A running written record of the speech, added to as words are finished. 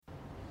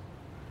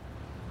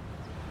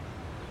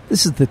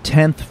This is the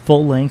 10th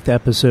full-length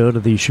episode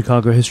of the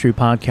Chicago History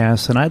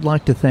Podcast, and I'd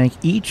like to thank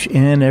each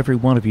and every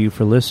one of you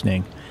for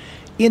listening.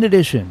 In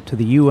addition to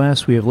the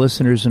U.S., we have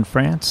listeners in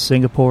France,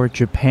 Singapore,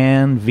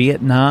 Japan,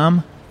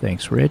 Vietnam,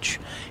 thanks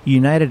Rich,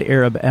 United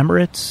Arab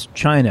Emirates,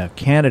 China,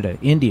 Canada,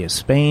 India,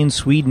 Spain,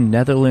 Sweden,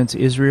 Netherlands,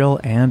 Israel,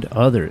 and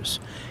others.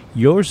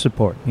 Your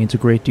support means a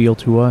great deal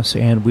to us,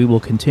 and we will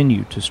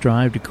continue to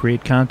strive to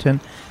create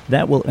content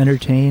that will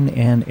entertain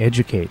and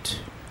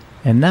educate.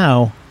 And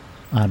now,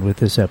 on with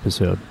this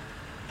episode.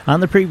 On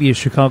the previous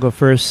Chicago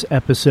First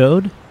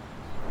episode,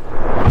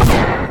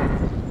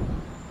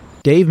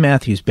 Dave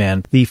Matthews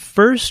Band, the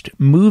first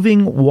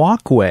moving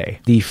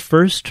walkway, the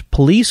first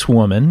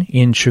policewoman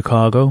in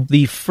Chicago,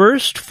 the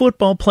first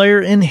football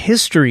player in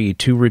history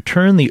to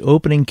return the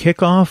opening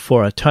kickoff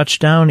for a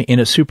touchdown in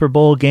a Super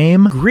Bowl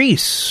game,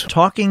 Grease,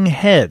 Talking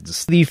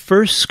Heads, the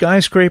first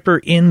skyscraper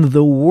in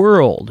the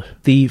world,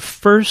 the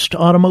first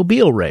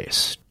automobile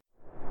race.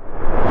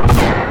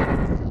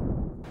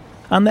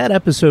 On that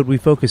episode, we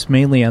focused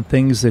mainly on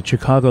things that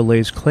Chicago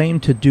lays claim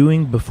to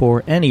doing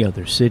before any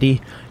other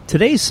city.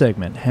 Today's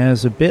segment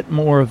has a bit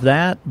more of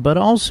that, but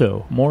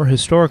also more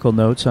historical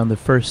notes on the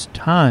first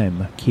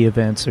time key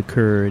events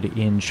occurred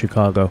in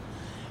Chicago.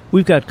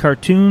 We've got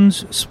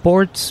cartoons,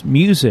 sports,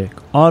 music,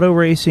 auto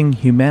racing,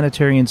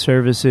 humanitarian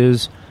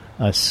services,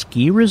 a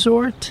ski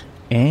resort,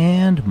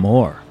 and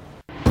more.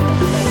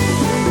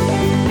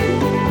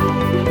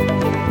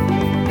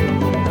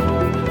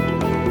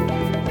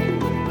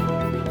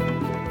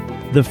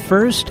 The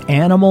first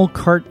animal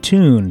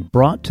cartoon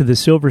brought to the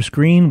silver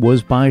screen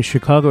was by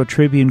Chicago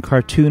Tribune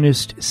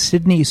cartoonist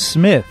Sidney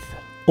Smith.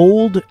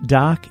 Old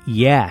Doc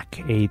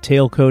Yak, a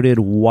tail-coated,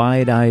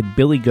 wide-eyed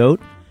billy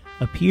goat,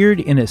 appeared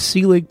in a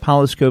Selig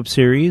Polyscope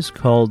series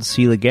called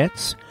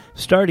Seligettes,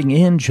 starting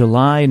in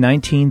July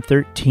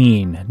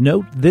 1913.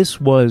 Note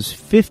this was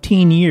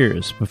 15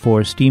 years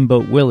before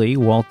Steamboat Willie,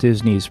 Walt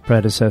Disney's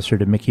predecessor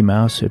to Mickey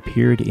Mouse,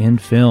 appeared in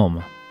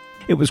film.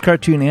 It was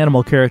cartoon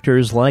animal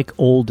characters like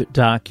Old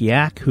Doc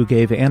Yak who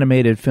gave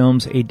animated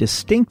films a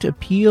distinct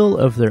appeal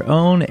of their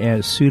own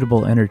as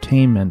suitable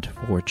entertainment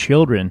for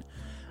children.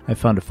 I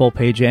found a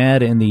full-page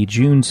ad in the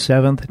June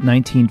 7th,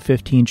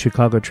 1915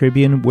 Chicago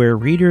Tribune where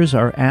readers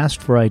are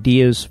asked for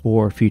ideas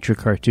for future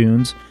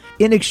cartoons.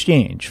 In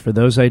exchange for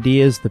those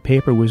ideas, the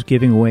paper was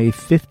giving away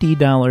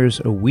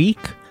 $50 a week.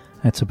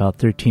 That's about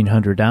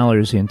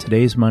 $1,300 in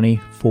today's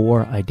money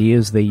for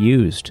ideas they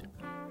used.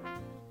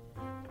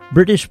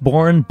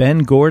 British-born Ben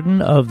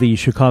Gordon of the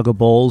Chicago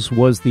Bulls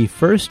was the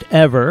first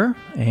ever,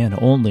 and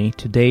only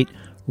to date,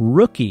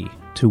 rookie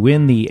to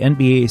win the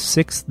NBA's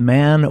Sixth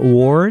Man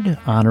Award,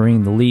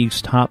 honoring the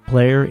league's top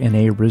player in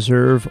a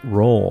reserve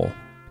role.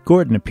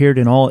 Gordon appeared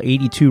in all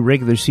 82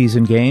 regular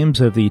season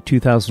games of the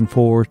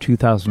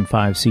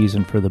 2004-2005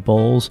 season for the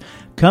Bulls,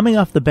 coming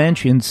off the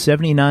bench in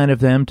 79 of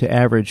them to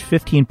average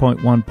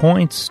 15.1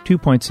 points,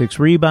 2.6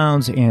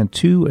 rebounds, and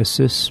 2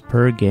 assists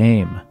per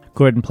game.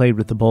 Gordon played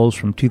with the Bulls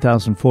from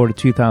 2004 to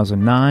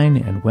 2009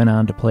 and went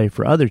on to play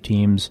for other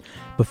teams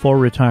before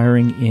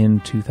retiring in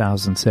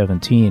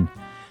 2017.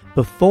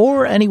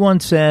 Before anyone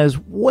says,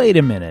 wait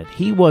a minute,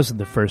 he wasn't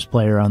the first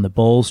player on the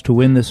Bulls to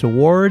win this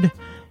award,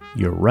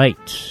 you're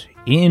right.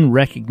 In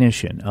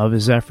recognition of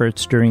his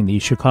efforts during the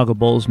Chicago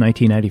Bulls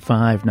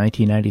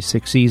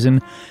 1995-1996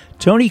 season,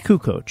 Tony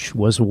Kukoc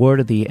was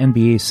awarded the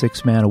NBA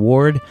Six-Man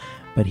Award,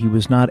 but he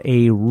was not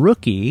a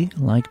rookie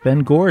like Ben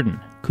Gordon.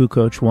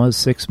 Kukoc was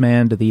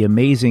six-man to the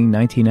amazing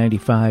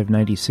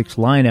 1995-96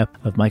 lineup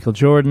of Michael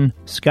Jordan,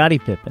 Scottie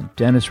Pippen,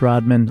 Dennis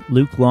Rodman,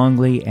 Luke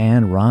Longley,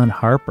 and Ron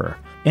Harper.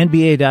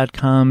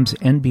 NBA.com's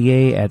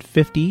NBA at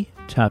 50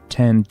 Top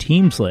 10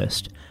 Teams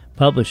list,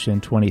 published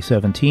in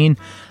 2017,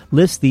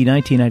 lists the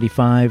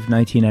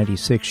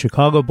 1995-1996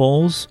 Chicago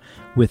Bulls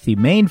with the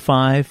main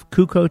five,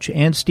 Kukoc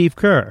and Steve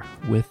Kerr,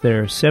 with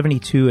their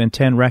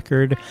 72-10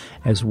 record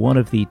as one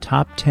of the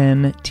top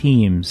 10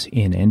 teams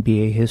in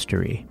NBA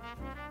history.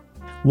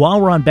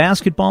 While we're on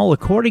basketball,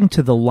 according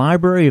to the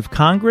Library of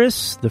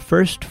Congress, the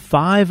first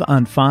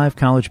 5-on-5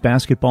 college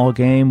basketball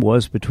game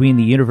was between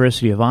the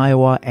University of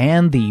Iowa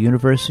and the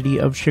University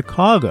of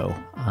Chicago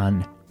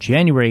on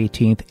January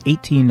 18th,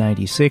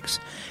 1896,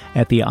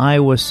 at the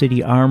Iowa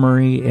City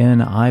Armory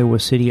in Iowa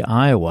City,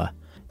 Iowa.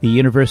 The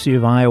University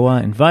of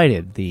Iowa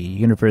invited the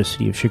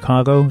University of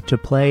Chicago to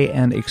play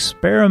an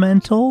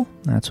experimental,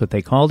 that's what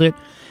they called it,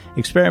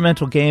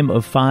 experimental game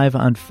of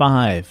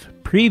 5-on-5.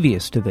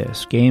 Previous to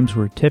this, games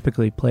were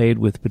typically played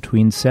with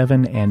between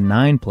 7 and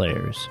 9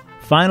 players.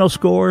 Final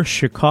score,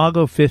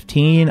 Chicago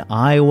 15,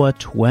 Iowa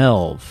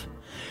 12.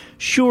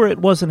 Sure, it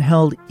wasn't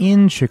held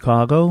in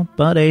Chicago,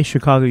 but a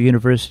Chicago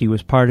university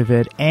was part of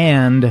it,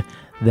 and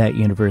that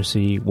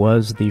university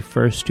was the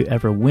first to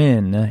ever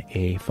win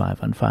a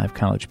 5-on-5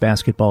 college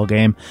basketball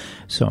game,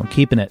 so I'm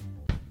keeping it.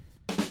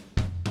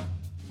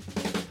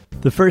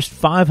 The first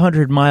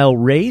 500-mile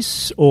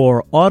race,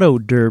 or Auto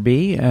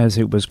Derby, as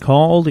it was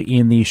called,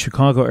 in the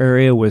Chicago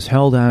area was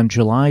held on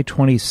July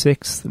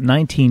 26,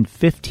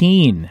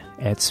 1915,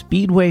 at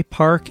Speedway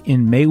Park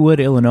in Maywood,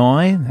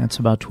 Illinois. That's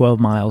about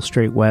 12 miles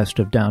straight west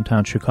of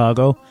downtown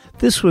Chicago.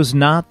 This was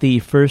not the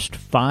first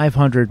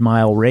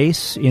 500-mile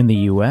race in the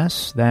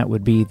U.S. That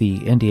would be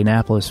the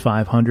Indianapolis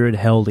 500,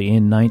 held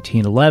in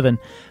 1911,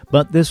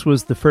 but this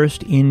was the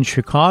first in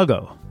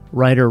Chicago.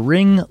 Writer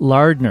Ring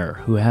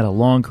Lardner, who had a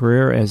long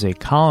career as a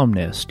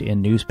columnist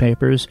in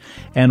newspapers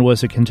and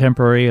was a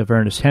contemporary of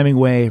Ernest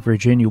Hemingway,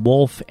 Virginia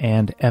Woolf,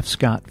 and F.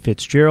 Scott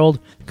Fitzgerald,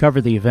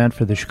 covered the event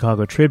for the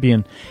Chicago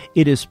Tribune.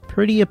 It is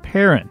pretty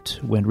apparent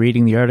when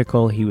reading the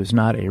article he was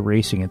not a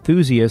racing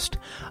enthusiast.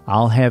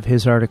 I'll have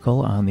his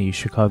article on the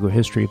Chicago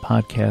History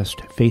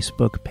Podcast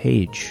Facebook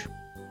page.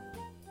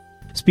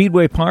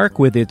 Speedway Park,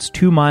 with its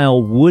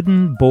 2-mile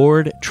wooden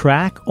board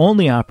track,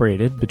 only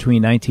operated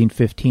between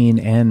 1915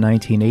 and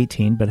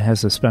 1918, but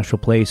has a special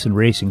place in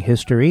racing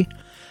history.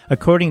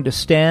 According to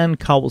Stan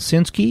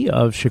Kowalczynski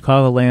of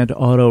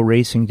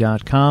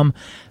ChicagolandAutoRacing.com,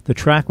 the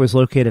track was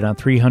located on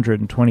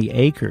 320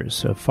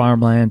 acres of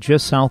farmland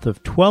just south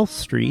of 12th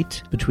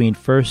Street between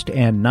 1st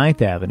and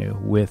 9th Avenue,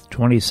 with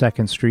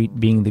 22nd Street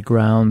being the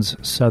ground's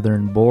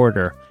southern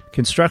border.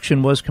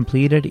 Construction was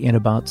completed in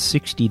about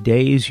 60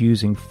 days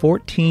using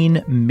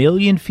 14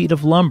 million feet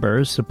of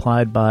lumber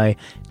supplied by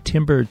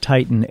timber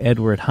titan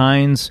Edward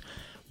Hines,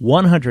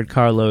 100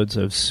 carloads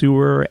of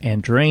sewer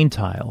and drain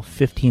tile,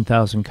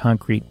 15,000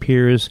 concrete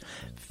piers,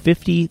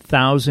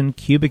 50,000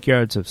 cubic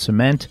yards of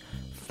cement,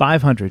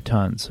 500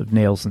 tons of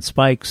nails and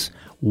spikes,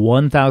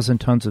 1,000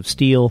 tons of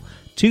steel,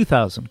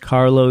 2,000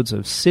 carloads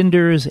of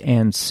cinders,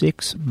 and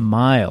 6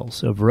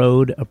 miles of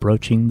road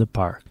approaching the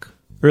park.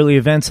 Early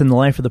events in the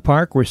life of the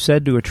park were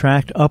said to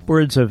attract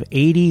upwards of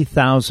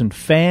 80,000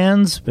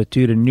 fans, but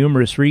due to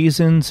numerous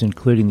reasons,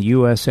 including the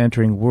U.S.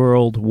 entering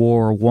World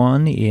War I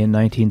in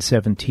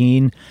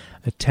 1917,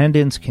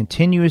 attendance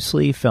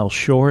continuously fell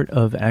short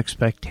of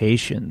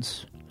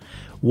expectations.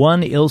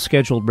 One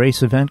ill-scheduled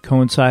race event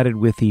coincided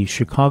with the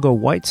Chicago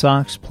White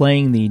Sox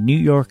playing the New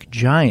York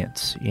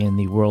Giants in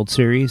the World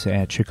Series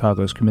at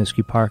Chicago's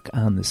Comiskey Park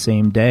on the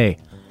same day.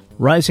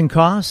 Rising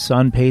costs,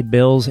 unpaid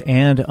bills,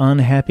 and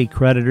unhappy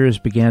creditors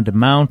began to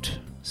mount.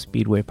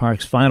 Speedway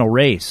Park's final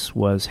race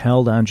was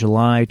held on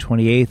July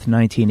 28,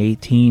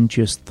 1918,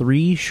 just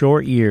 3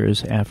 short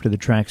years after the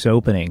track's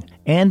opening,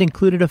 and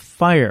included a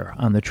fire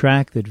on the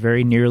track that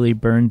very nearly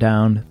burned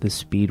down the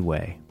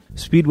Speedway.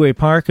 Speedway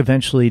Park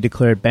eventually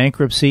declared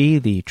bankruptcy.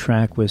 The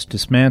track was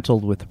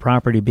dismantled, with the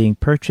property being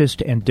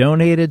purchased and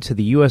donated to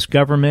the U.S.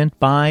 government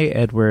by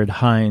Edward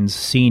Hines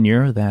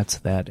Sr., that's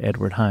that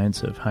Edward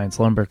Hines of Hines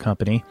Lumber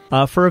Company,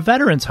 for a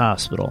veterans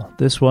hospital.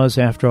 This was,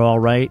 after all,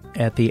 right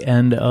at the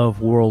end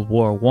of World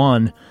War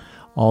I,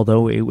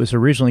 although it was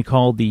originally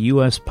called the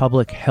U.S.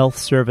 Public Health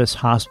Service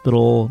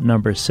Hospital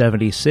Number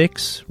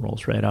 76,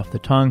 rolls right off the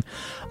tongue.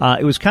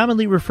 It was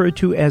commonly referred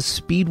to as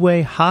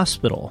Speedway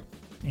Hospital.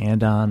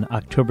 And on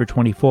October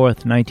 24,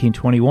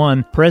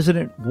 1921,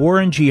 President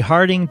Warren G.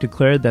 Harding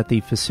declared that the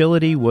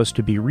facility was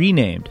to be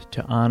renamed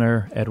to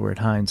honor Edward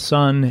Hines'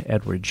 son,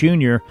 Edward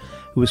Jr.,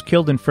 who was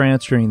killed in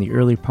France during the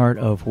early part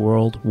of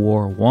World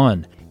War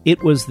I.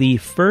 It was the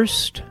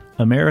first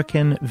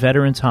American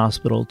Veterans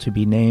Hospital to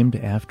be named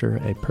after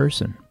a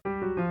person.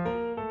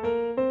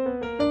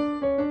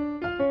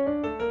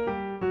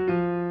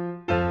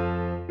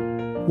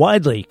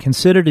 Widely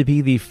considered to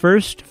be the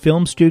first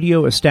film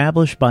studio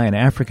established by an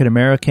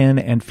African-American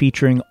and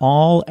featuring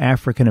all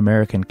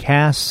African-American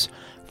casts,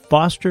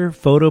 Foster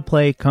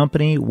Photoplay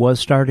Company was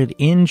started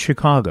in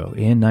Chicago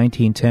in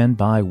 1910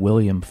 by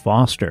William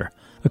Foster.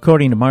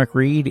 According to Mark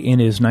Reed, in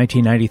his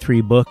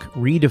 1993 book,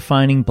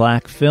 Redefining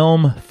Black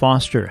Film,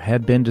 Foster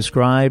had been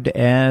described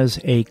as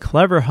a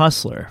clever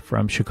hustler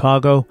from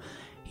Chicago.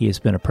 He has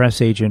been a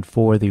press agent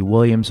for the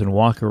Williams and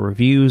Walker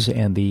Reviews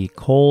and the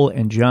Cole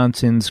and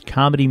Johnson's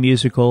comedy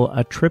musical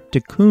A Trip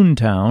to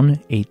Coontown,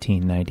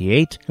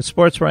 1898, a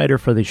sports writer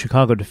for the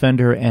Chicago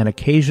Defender, and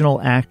occasional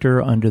actor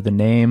under the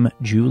name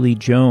Julie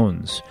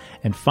Jones,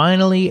 and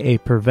finally a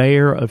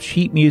purveyor of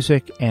sheet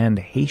music and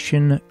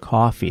Haitian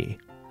coffee.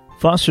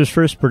 Foster's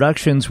first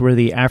productions were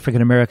the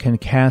African-American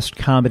cast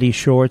comedy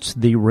shorts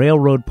The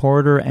Railroad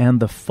Porter and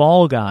The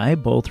Fall Guy,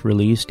 both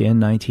released in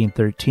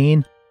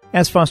 1913.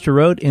 As Foster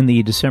wrote in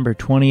the December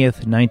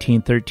 20th,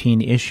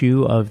 1913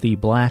 issue of the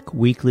Black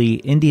Weekly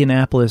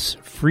Indianapolis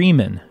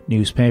Freeman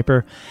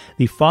newspaper,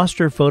 the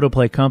Foster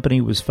Photoplay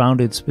Company was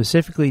founded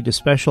specifically to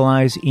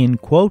specialize in,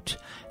 quote,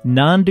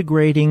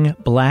 non-degrading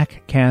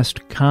black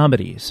cast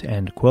comedies,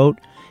 end quote.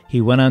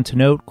 He went on to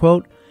note,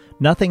 quote,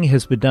 nothing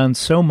has been done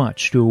so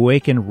much to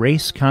awaken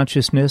race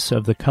consciousness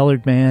of the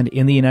colored man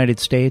in the United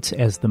States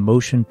as the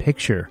motion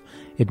picture.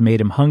 It made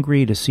him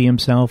hungry to see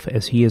himself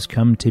as he has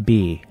come to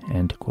be,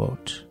 end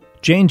quote.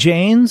 Jane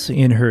Janes,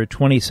 in her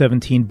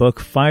 2017 book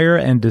Fire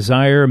and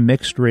Desire,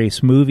 Mixed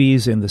Race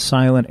Movies in the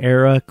Silent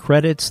Era,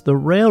 credits The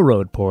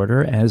Railroad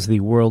Porter as the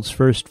world's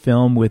first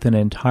film with an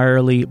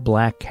entirely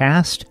black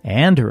cast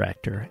and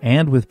director,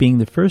 and with being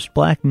the first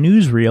black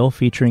newsreel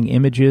featuring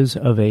images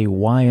of a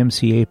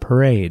YMCA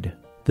parade.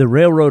 The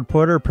Railroad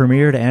Porter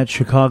premiered at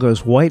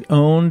Chicago's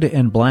white-owned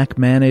and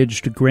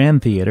black-managed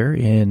Grand Theater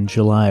in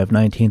July of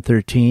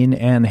 1913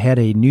 and had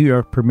a New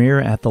York premiere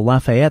at the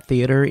Lafayette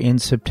Theater in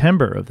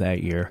September of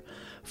that year.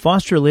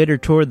 Foster later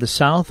toured the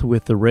South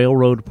with The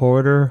Railroad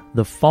Porter,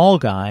 The Fall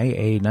Guy,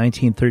 a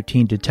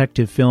 1913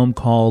 detective film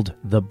called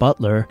The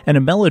Butler, and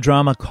a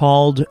melodrama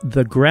called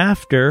The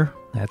Grafter,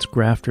 that's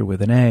Grafter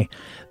with an A,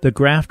 The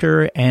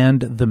Grafter and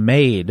the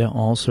Maid,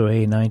 also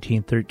a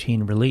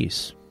 1913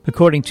 release.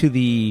 According to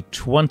the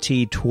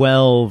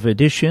 2012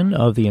 edition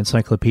of the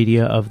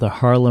Encyclopedia of the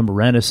Harlem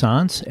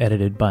Renaissance,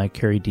 edited by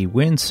Carrie D.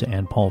 Wince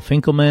and Paul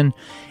Finkelman,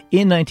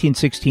 in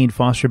 1916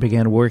 Foster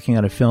began working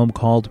on a film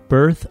called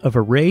Birth of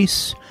a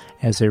Race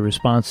as a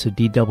response to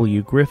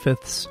D.W.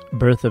 Griffith's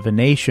Birth of a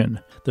Nation.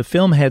 The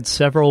film had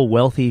several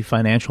wealthy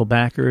financial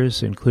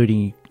backers,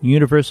 including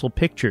Universal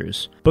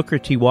Pictures, Booker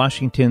T.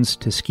 Washington's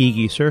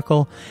Tuskegee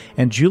Circle,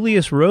 and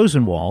Julius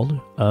Rosenwald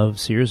of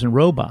Sears and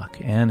Roebuck,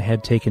 and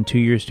had taken 2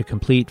 years to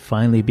complete,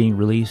 finally being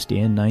released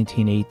in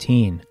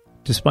 1918.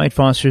 Despite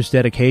Foster's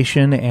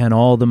dedication and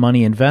all the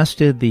money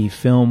invested, the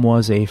film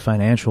was a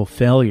financial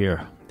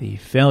failure. The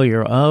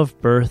failure of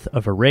Birth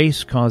of a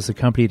Race caused the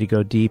company to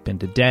go deep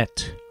into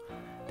debt.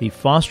 The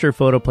Foster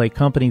Photoplay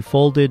Company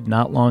folded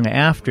not long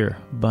after,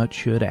 but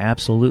should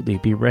absolutely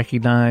be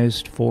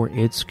recognized for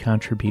its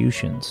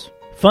contributions.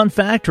 Fun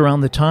fact,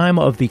 around the time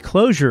of the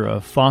closure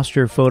of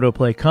Foster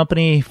Photoplay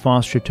Company,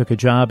 Foster took a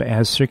job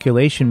as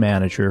circulation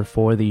manager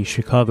for the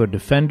Chicago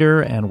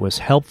Defender and was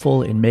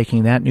helpful in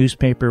making that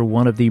newspaper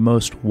one of the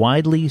most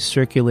widely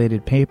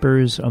circulated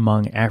papers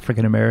among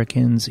African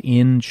Americans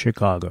in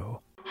Chicago.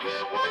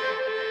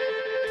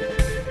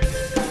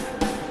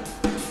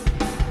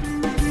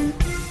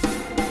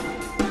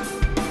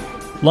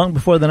 Long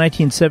before the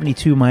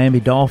 1972 Miami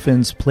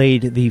Dolphins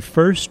played the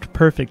first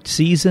perfect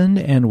season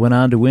and went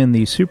on to win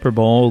the Super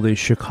Bowl, the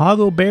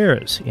Chicago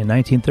Bears in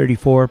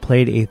 1934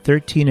 played a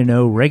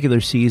 13-0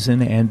 regular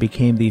season and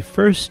became the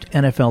first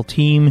NFL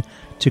team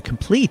to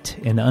complete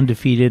an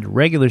undefeated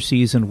regular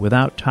season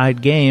without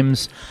tied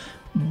games,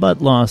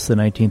 but lost the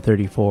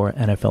 1934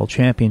 NFL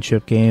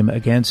championship game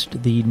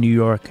against the New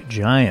York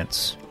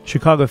Giants.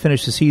 Chicago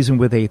finished the season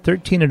with a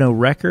 13-0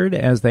 record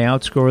as they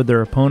outscored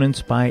their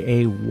opponents by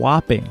a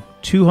whopping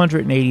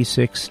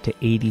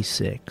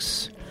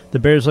 286-86. The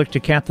Bears looked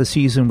to cap the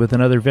season with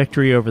another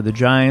victory over the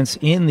Giants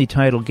in the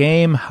title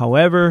game.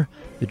 However,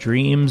 the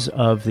dreams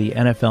of the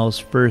NFL's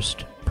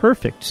first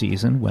perfect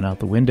season went out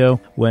the window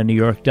when New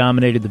York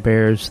dominated the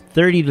Bears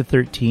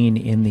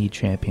 30-13 in the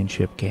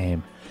championship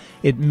game.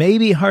 It may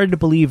be hard to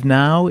believe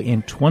now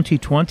in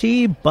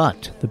 2020,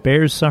 but the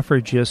Bears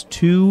suffered just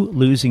 2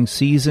 losing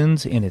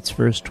seasons in its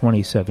first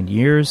 27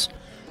 years.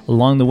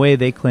 Along the way,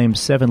 they claimed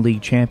 7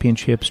 league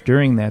championships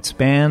during that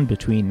span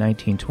between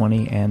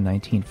 1920 and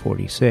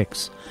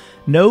 1946.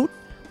 Note,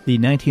 the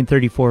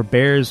 1934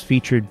 Bears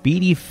featured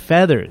Beatty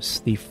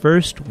Feathers, the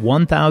first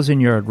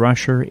 1,000-yard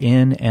rusher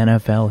in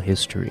NFL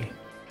history.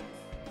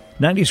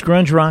 90s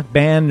grunge rock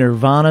band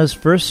Nirvana's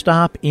first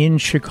stop in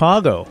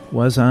Chicago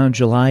was on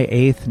July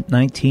 8,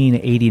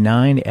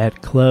 1989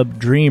 at Club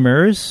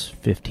Dreamers,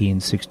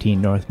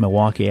 1516 North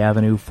Milwaukee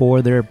Avenue,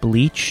 for their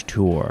Bleach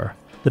tour.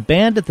 The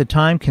band at the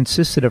time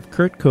consisted of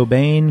Kurt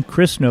Cobain,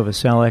 Chris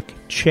Novoselic,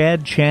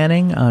 Chad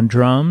Channing on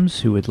drums,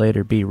 who would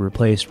later be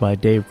replaced by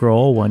Dave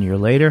Grohl 1 year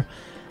later,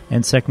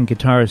 and second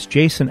guitarist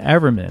Jason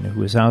Everman, who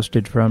was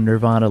ousted from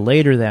Nirvana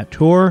later that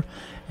tour,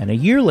 and a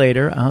year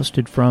later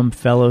ousted from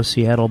fellow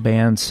Seattle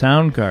band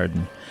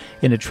Soundgarden.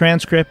 In a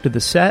transcript of the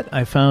set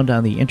I found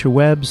on the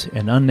interwebs,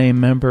 an unnamed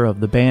member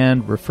of the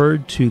band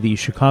referred to the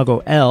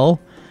Chicago L,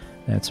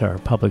 that's our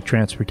public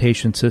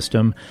transportation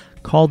system,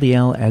 called the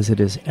L as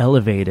it is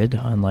elevated,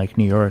 unlike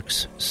New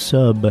York's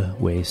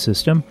subway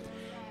system,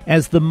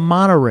 as the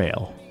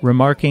monorail,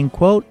 remarking,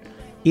 quote,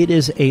 "It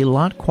is a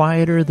lot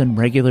quieter than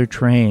regular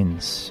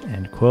trains,"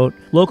 end quote.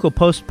 Local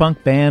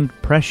post-punk band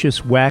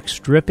Precious Wax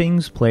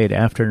Drippings played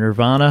after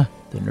Nirvana.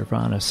 The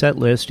Nirvana set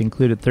list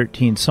included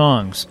 13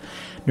 songs.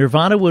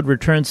 Nirvana would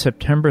return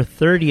September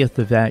 30th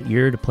of that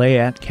year to play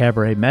at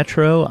Cabaret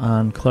Metro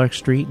on Clark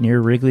Street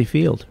near Wrigley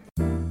Field.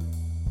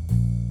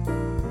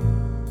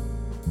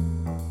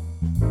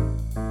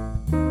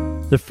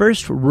 The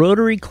first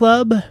Rotary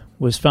Club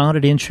was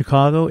founded in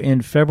Chicago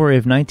in February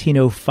of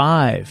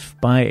 1905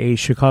 by a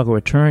Chicago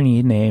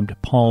attorney named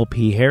Paul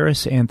P.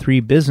 Harris and 3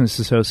 business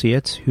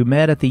associates who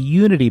met at the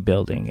Unity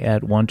Building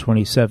at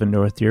 127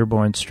 North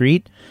Dearborn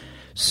Street,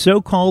 so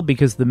called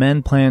because the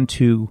men planned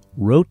to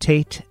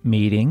rotate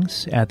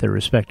meetings at their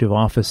respective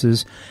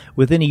offices.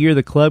 Within a year,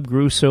 the club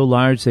grew so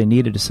large they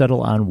needed to settle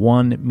on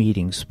one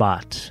meeting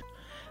spot.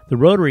 The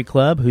Rotary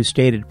Club, whose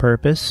stated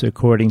purpose,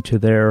 according to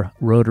their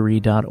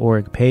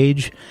Rotary.org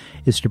page,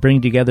 is to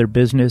bring together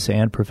business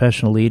and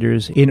professional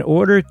leaders in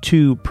order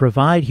to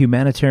provide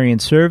humanitarian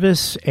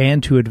service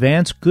and to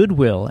advance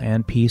goodwill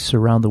and peace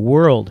around the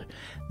world.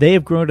 They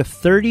have grown to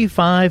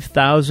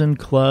 35,000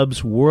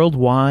 clubs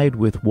worldwide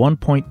with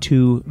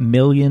 1.2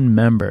 million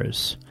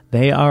members.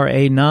 They are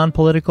a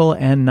non-political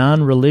and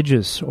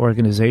non-religious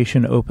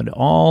organization open to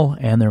all,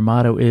 and their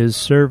motto is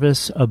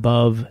service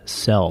above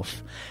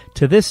self.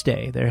 To this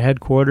day, their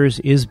headquarters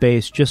is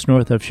based just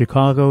north of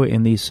Chicago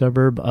in the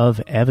suburb of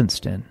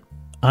Evanston.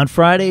 On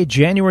Friday,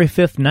 January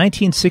 5th,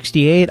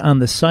 1968, on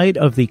the site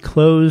of the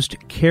closed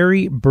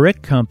Cary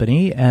Brick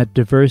Company at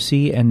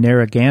Diversey and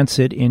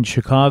Narragansett in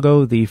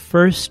Chicago, the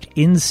first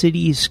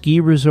in-city ski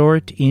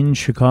resort in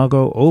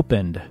Chicago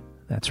opened.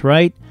 That's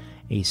right,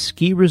 a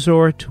ski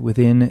resort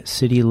within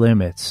city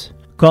limits.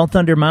 Called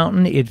Thunder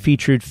Mountain, it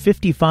featured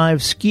 55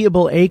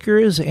 skiable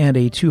acres and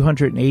a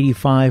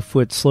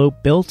 285-foot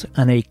slope built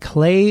on a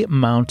clay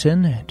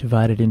mountain,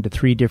 divided into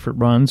 3 different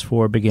runs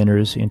for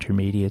beginners,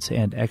 intermediates,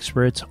 and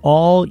experts,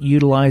 all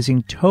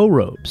utilizing tow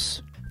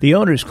ropes. The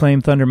owners claim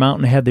Thunder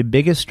Mountain had the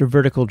biggest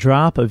vertical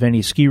drop of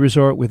any ski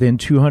resort within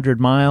 200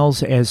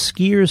 miles, as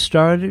skiers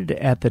started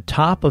at the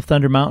top of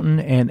Thunder Mountain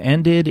and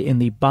ended in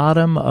the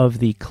bottom of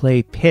the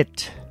clay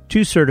pit.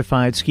 2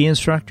 certified ski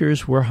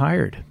instructors were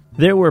hired.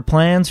 There were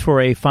plans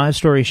for a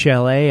 5-story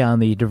chalet on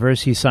the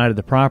Diversey side of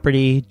the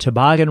property,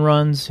 toboggan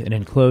runs, an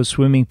enclosed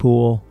swimming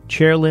pool,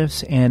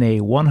 chairlifts, and a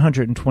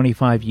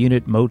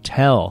 125-unit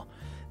motel.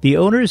 The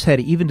owners had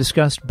even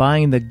discussed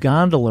buying the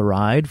gondola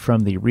ride from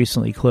the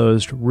recently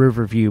closed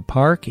Riverview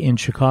Park in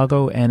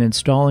Chicago and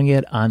installing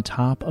it on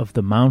top of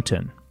the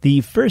mountain. The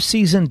first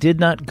season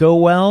did not go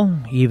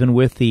well, even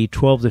with the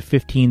 12 to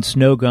 15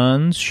 snow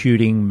guns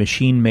shooting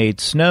machine-made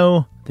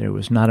snow. There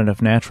was not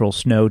enough natural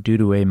snow due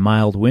to a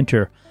mild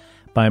winter.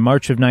 By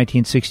March of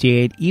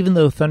 1968, even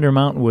though Thunder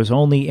Mountain was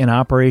only in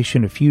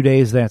operation a few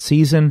days that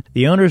season,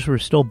 the owners were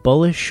still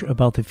bullish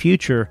about the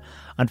future.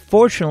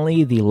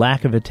 Unfortunately, the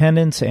lack of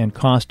attendance and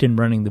cost in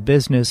running the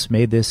business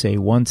made this a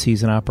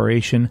one-season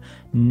operation,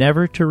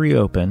 never to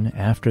reopen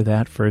after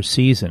that first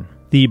season.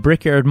 The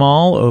Brickyard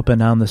Mall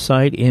opened on the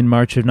site in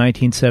March of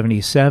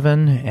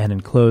 1977, an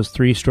enclosed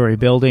 3-story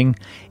building.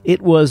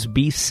 It was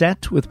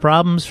beset with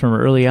problems from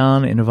early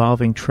on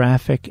involving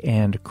traffic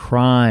and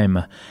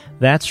crime.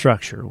 That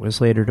structure was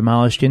later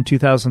demolished in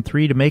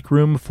 2003 to make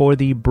room for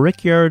the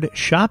Brickyard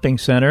Shopping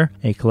Center,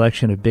 a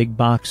collection of big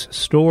box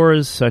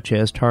stores such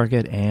as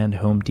Target and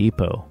Home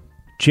Depot.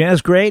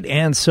 Jazz great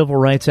and civil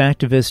rights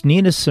activist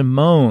Nina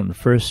Simone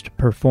first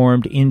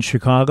performed in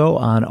Chicago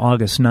on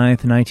August 9,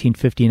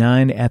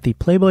 1959 at the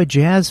Playboy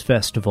Jazz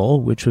Festival,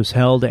 which was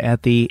held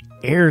at the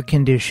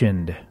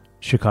air-conditioned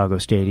Chicago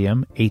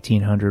Stadium,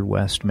 1800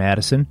 West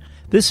Madison.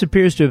 This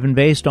appears to have been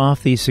based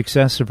off the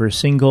success of her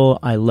single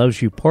I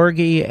Loves You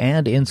Porgy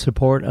and in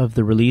support of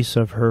the release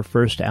of her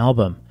first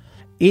album.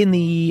 In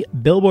the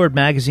Billboard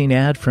magazine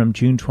ad from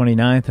June 29,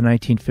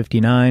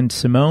 1959,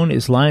 Simone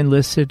is line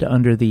listed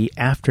under the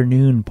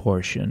afternoon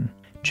portion.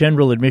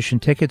 General admission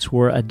tickets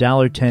were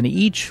 $1.10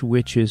 each,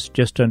 which is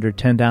just under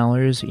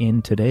 $10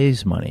 in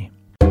today's money.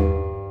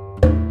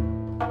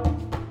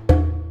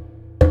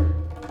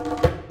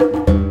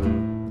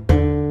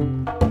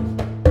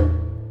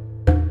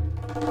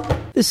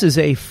 This is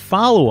a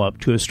follow-up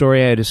to a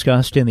story I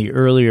discussed in the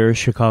earlier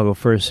Chicago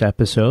First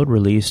episode,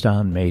 released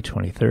on May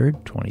 23,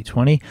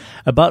 2020,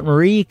 about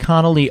Marie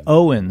Connolly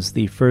Owens,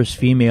 the first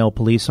female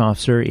police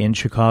officer in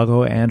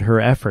Chicago, and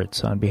her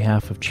efforts on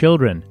behalf of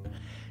children.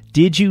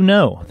 Did you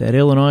know that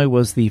Illinois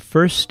was the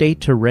first state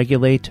to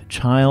regulate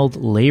child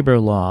labor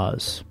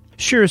laws?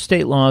 Sure,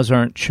 state laws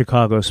aren't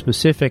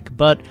Chicago-specific,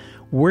 but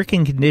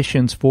working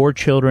conditions for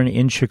children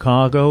in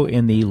Chicago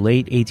in the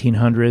late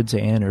 1800s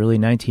and early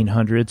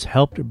 1900s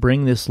helped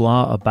bring this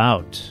law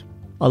about.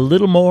 A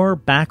little more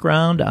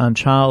background on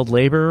child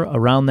labor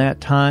around that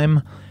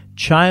time.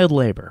 Child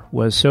labor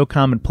was so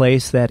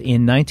commonplace that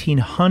in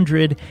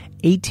 1900,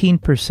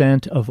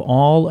 18% of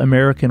all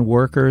American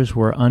workers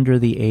were under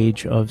the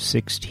age of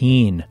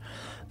 16.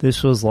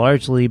 This was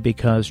largely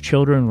because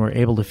children were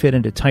able to fit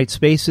into tight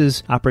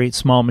spaces, operate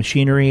small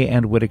machinery,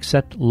 and would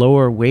accept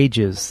lower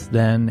wages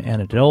than an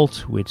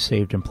adult, which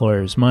saved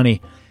employers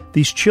money.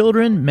 These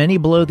children, many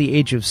below the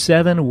age of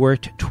 7,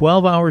 worked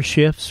 12-hour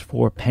shifts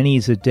for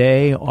pennies a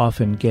day,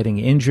 often getting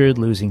injured,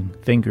 losing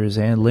fingers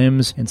and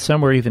limbs, and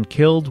some were even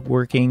killed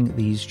working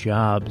these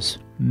jobs.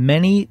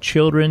 Many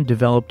children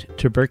developed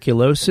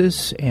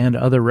tuberculosis and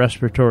other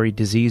respiratory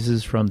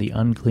diseases from the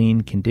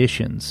unclean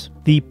conditions.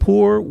 The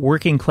poor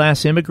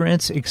working-class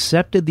immigrants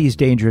accepted these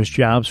dangerous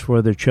jobs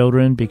for their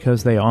children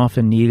because they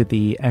often needed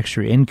the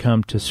extra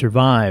income to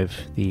survive.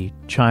 The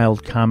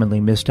child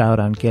commonly missed out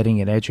on getting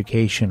an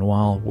education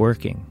while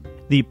working.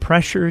 The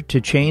pressure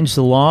to change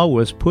the law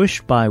was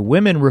pushed by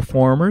women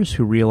reformers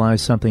who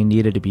realized something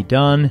needed to be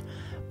done.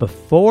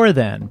 Before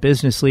then,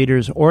 business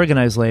leaders,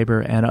 organized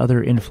labor, and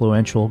other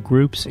influential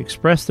groups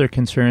expressed their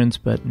concerns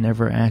but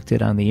never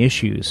acted on the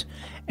issues.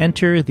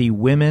 Enter the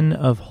Women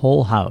of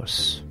Hull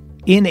House.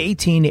 In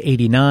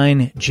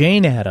 1889,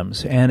 Jane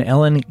Addams and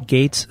Ellen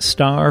Gates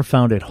Starr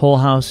founded Hull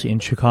House in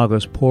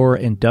Chicago's poor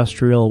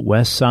industrial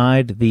West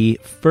Side, the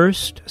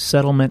first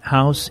settlement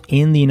house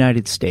in the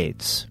United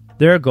States.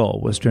 Their goal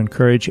was to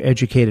encourage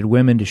educated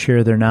women to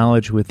share their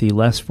knowledge with the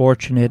less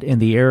fortunate in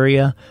the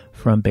area,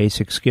 from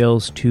basic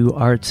skills to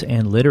arts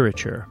and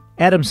literature.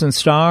 Addams and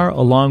Starr,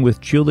 along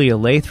with Julia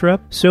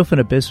Lathrop,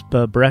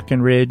 Sophonisba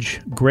Breckenridge,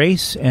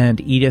 Grace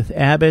and Edith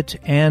Abbott,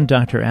 and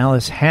Dr.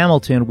 Alice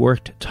Hamilton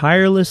worked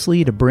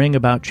tirelessly to bring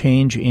about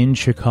change in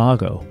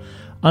Chicago.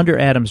 Under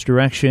Addams'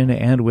 direction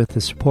and with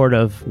the support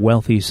of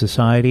wealthy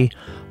society,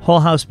 Hull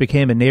House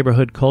became a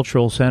neighborhood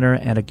cultural center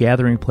and a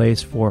gathering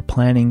place for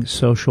planning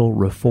social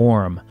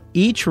reform.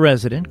 Each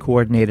resident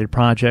coordinated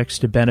projects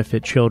to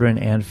benefit children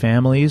and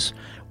families,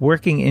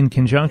 working in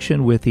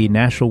conjunction with the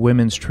National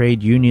Women's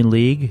Trade Union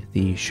League,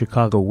 the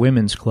Chicago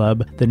Women's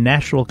Club, the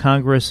National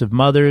Congress of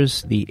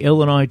Mothers, the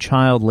Illinois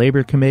Child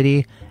Labor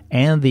Committee,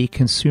 and the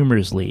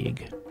Consumers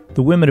League.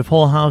 The women of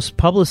Hull House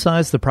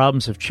publicized the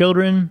problems of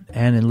children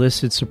and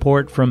enlisted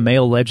support from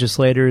male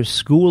legislators,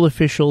 school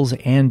officials,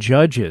 and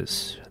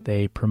judges.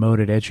 They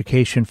promoted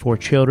education for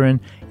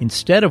children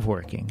instead of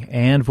working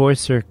and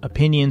voiced their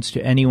opinions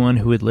to anyone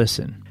who would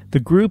listen.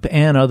 The group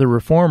and other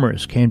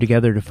reformers came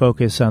together to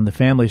focus on the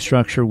family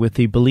structure with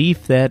the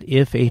belief that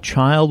if a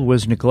child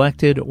was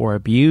neglected or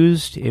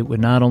abused, it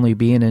would not only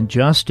be an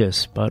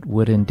injustice, but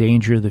would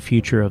endanger the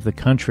future of the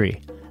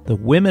country. The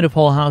women of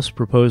Hull House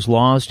proposed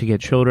laws to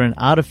get children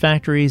out of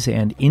factories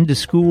and into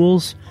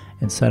schools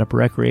and set up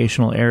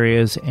recreational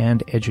areas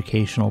and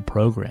educational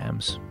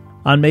programs.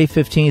 On May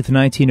 15,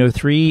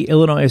 1903,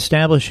 Illinois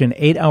established an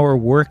 8-hour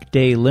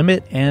work-day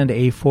limit and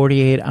a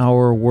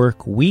 48-hour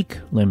work week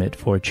limit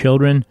for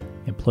children.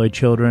 Employed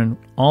children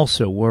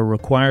also were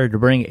required to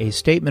bring a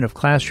statement of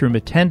classroom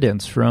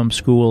attendance from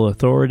school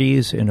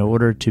authorities in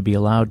order to be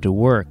allowed to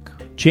work.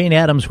 Jane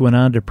Addams went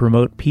on to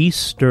promote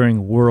peace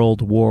during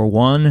World War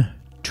I,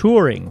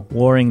 touring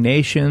warring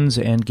nations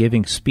and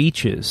giving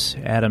speeches.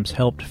 Addams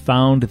helped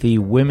found the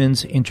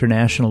Women's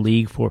International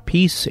League for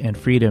Peace and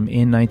Freedom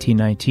in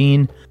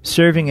 1919,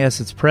 serving as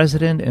its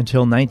president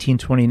until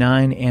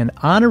 1929 and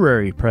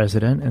honorary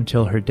president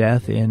until her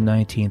death in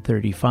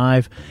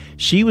 1935.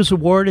 She was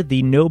awarded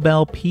the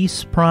Nobel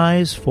Peace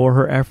Prize for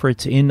her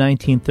efforts in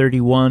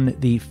 1931,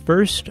 the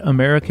first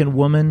American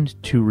woman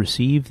to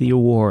receive the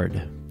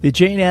award. The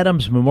Jane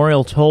Addams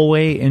Memorial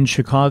Tollway in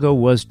Chicago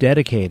was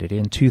dedicated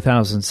in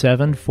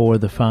 2007 for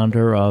the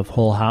founder of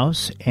Hull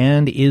House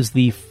and is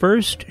the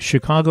first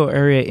Chicago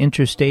area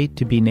interstate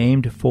to be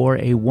named for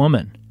a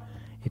woman.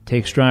 It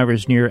takes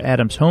drivers near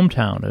Addams'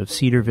 hometown of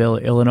Cedarville,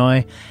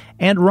 Illinois,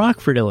 and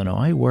Rockford,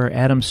 Illinois, where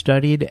Addams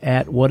studied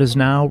at what is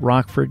now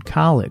Rockford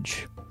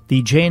College.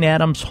 The Jane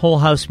Addams Hull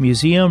House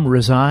Museum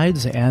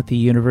resides at the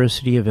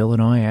University of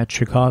Illinois at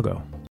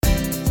Chicago.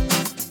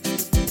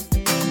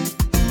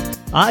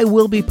 I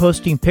will be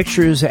posting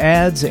pictures,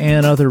 ads,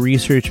 and other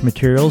research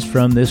materials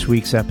from this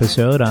week's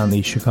episode on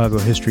the Chicago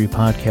History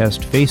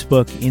Podcast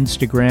Facebook,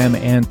 Instagram,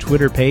 and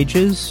Twitter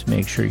pages.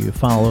 Make sure you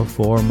follow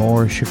for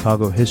more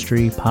Chicago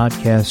History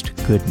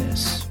Podcast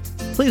goodness.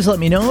 Please let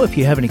me know if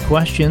you have any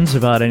questions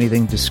about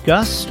anything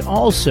discussed.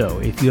 Also,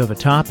 if you have a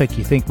topic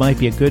you think might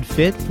be a good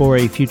fit for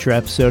a future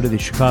episode of the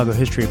Chicago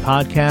History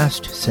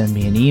Podcast, send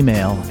me an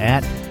email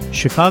at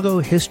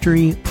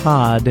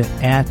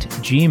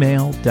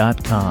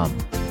chicagohistorypod@gmail.com.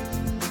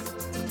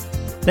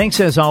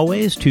 Thanks, as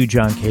always, to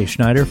John K.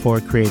 Schneider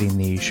for creating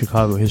the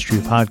Chicago History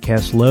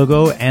Podcast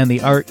logo and the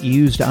art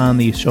used on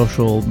the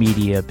social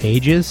media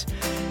pages.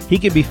 He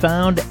can be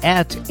found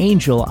at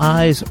Angel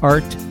Eyes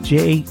Art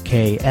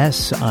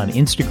JKS on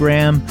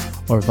Instagram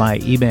or via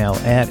email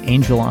at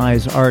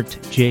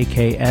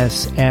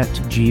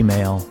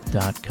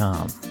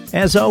angeleyesartjks@gmail.com.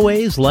 As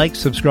always, like,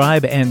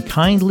 subscribe, and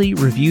kindly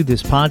review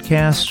this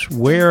podcast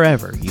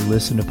wherever you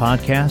listen to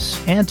podcasts,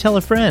 and tell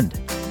a friend.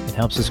 It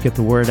helps us get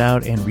the word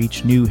out and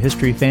reach new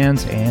history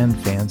fans and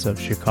fans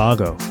of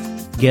Chicago.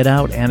 Get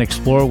out and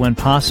explore when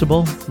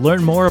possible,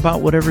 learn more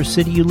about whatever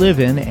city you live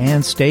in,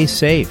 and stay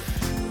safe.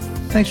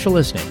 Thanks for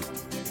listening.